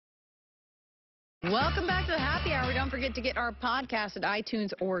Welcome back to the Happy Hour. Don't forget to get our podcast at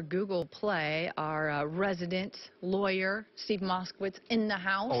iTunes or Google Play. Our resident lawyer, Steve Moskowitz, in the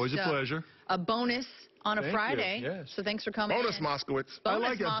house. Always a pleasure. A bonus on a Friday. Yes. So thanks for coming. Bonus Moskowitz. I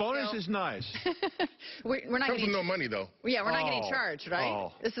like it. Bonus is nice. we're not Comes getting with no money, though. Yeah, we're not getting charged, right?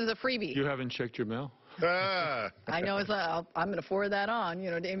 Oh. This is a freebie. You haven't checked your mail? I know. I'm going to forward that on,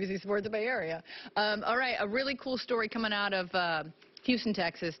 to NBC Sports the Bay Area. All right, a really cool story coming out of Houston,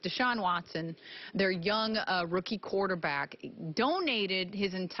 Texas. Deshaun Watson, their young rookie quarterback, donated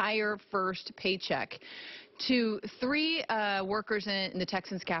his entire first paycheck to 3 workers in the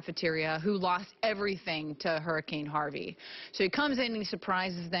Texans cafeteria who lost everything to Hurricane Harvey. So he comes in and he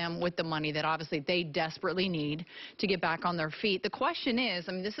surprises them with the money that obviously they desperately need to get back on their feet. The question is,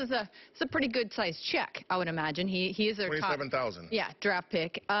 this is a pretty good sized check, I would imagine. He is their top $27,000. Draft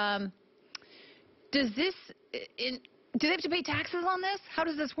pick. Do they have to pay taxes on this? How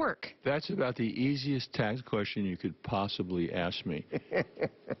does this work? That's about the easiest tax question you could possibly ask me.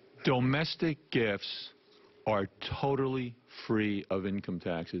 Domestic gifts are totally free of income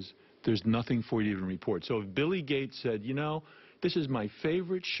taxes. There's nothing for you to even report. So if Billy Gates said, this is my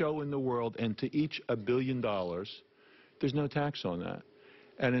favorite show in the world, and to each $1 billion, there's no tax on that.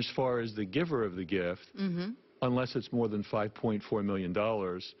 And as far as the giver of the gift, unless it's more than $5.4 million,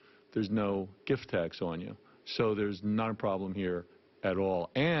 there's no gift tax on you. So there's not a problem here at all.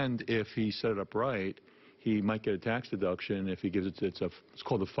 And if he set it up right, he might get a tax deduction if he gives it to, it's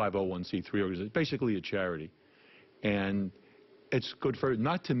called a 501c3 organization, basically a charity. And it's good for,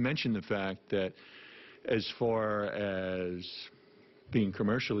 not to mention the fact that as far as being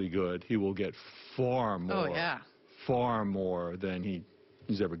commercially good, he will get far more than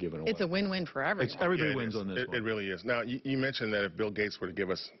he's ever given away. It's a win-win for everyone. Everybody wins on this one. It really is. Now, you mentioned that if Bill Gates were to give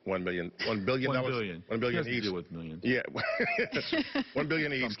us $1 billion each. Deal with millions. Yeah, $1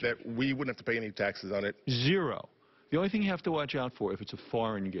 billion each, that we wouldn't have to pay any taxes on it. Zero. The only thing you have to watch out for, if it's a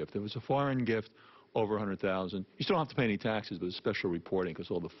foreign gift, if it's a foreign gift over $100,000, you still don't have to pay any taxes, but it's special reporting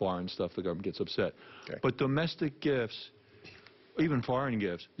because all the foreign stuff, the government gets upset. Okay. But domestic gifts, even foreign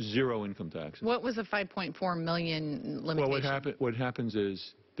gifts, zero income taxes. What was the 5.4 million limitation? Well, what happens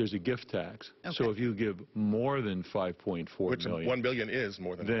is there's a gift tax. Okay. So if you give more than 5.4 Which million, $1 billion is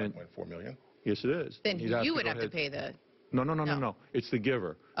more than 5.4 million. Yes, it is. Then you would have to pay the... No. It's the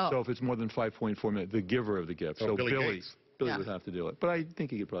giver. Oh. So if it's more than 5.4 million, the giver of the gift. So Billy would have to do it. But I think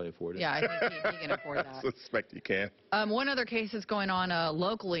he could probably afford it. Yeah, I think he can afford that. I suspect you can. One other case that's going on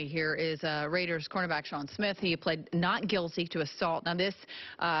locally here is Raiders cornerback Sean Smith. He pled not guilty to assault. Now, this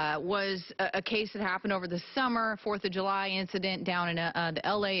was a case that happened over the summer, 4th of July incident down in the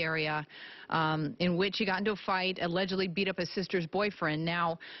L.A. area in which he got into a fight, allegedly beat up his sister's boyfriend.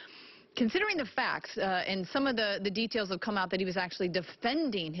 Now, considering the facts and some of the details have come out that he was actually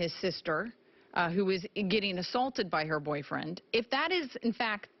defending his sister, who was getting assaulted by her boyfriend. If that is, in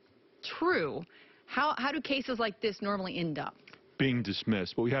fact, true, how do cases like this normally end up? Being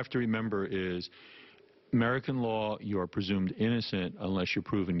dismissed. What we have to remember is American law, you are presumed innocent unless you're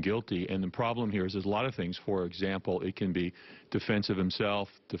proven guilty. And the problem here is there's a lot of things. For example, it can be defense of himself,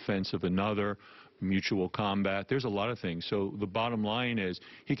 defense of another, mutual combat. There's a lot of things. So the bottom line is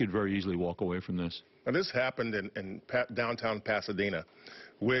he could very easily walk away from this. Now, this happened in downtown Pasadena,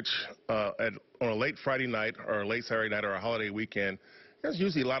 which on a late Friday night or a late Saturday night or a holiday weekend, there's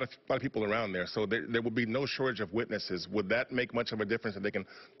usually a lot of people around there, so there will be no shortage of witnesses. Would that make much of a difference if they can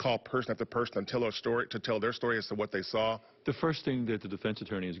call person after person and tell their story as to what they saw? The first thing that the defense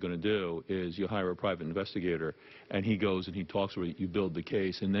attorney is going to do is you hire a private investigator, and he goes and he talks with you, you build the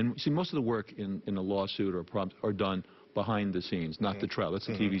case, and then, see, most of the work in a lawsuit or prompt are done behind the scenes, not the trial. That's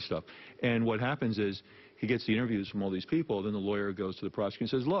the TV stuff. And what happens is he gets the interviews from all these people, then the lawyer goes to the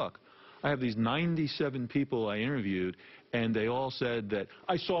prosecutor and says, look, I have these 97 people I interviewed, and they all said that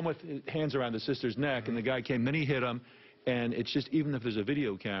I saw him with his hands around his sister's neck, and the guy came, then he hit him, and it's just, even if there's a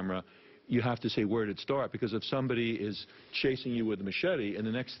video camera, you have to say where did it start, because if somebody is chasing you with a machete, and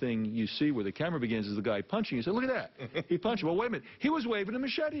the next thing you see where the camera begins is the guy punching you, say, look at that, he punched me. Well, wait a minute, he was waving a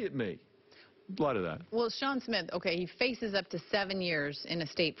machete at me. A lot of that. Well, Sean Smith, okay, he faces up to 7 years in a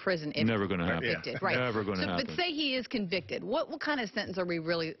state prison if never going to happen. Convicted. Yeah. Right. Never going to happen. But say he is convicted. What kind of sentence are we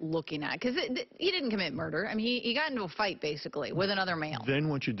really looking at? Because he didn't commit murder. I mean, he got into a fight, basically, with another male. Then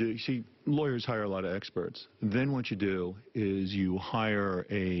what you do, you see, lawyers hire a lot of experts. Then what you do is you hire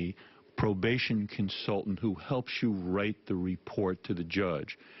a probation consultant who helps you write the report to the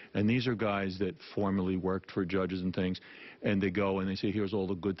judge. And these are guys that formerly worked for judges and things, and they go and they say, here's all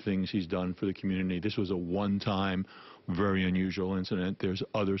the good things he's done for the community. This was a one-time, very unusual incident. There's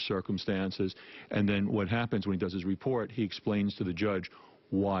other circumstances. And then what happens when he does his report, he explains to the judge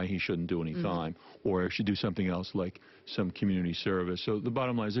why he shouldn't do any time, or should do something else like some community service. So the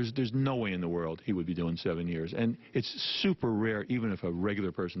bottom line is there's no way in the world he would be doing 7 years. And it's super rare, even if a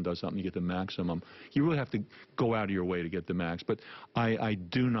regular person does something, you get the maximum. You really have to go out of your way to get the max. But I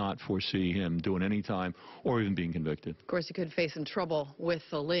do not foresee him doing any time or even being convicted. Of course, he could face some trouble with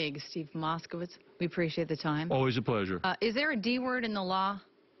the league. Steve Moskowitz, we appreciate the time. Always a pleasure. Is there a D word in the law?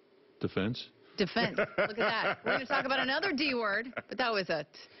 Defense? Defense. Look at that. We're going to talk about another D word, but that was a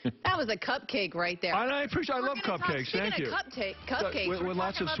cupcake right there. I appreciate. I love cupcakes. Thank you. Cupcakes. With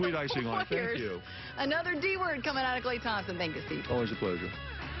lots of sweet icing on it. Thank you. Another D word coming out of Clay Thompson. Thank you, Steve. Always a pleasure.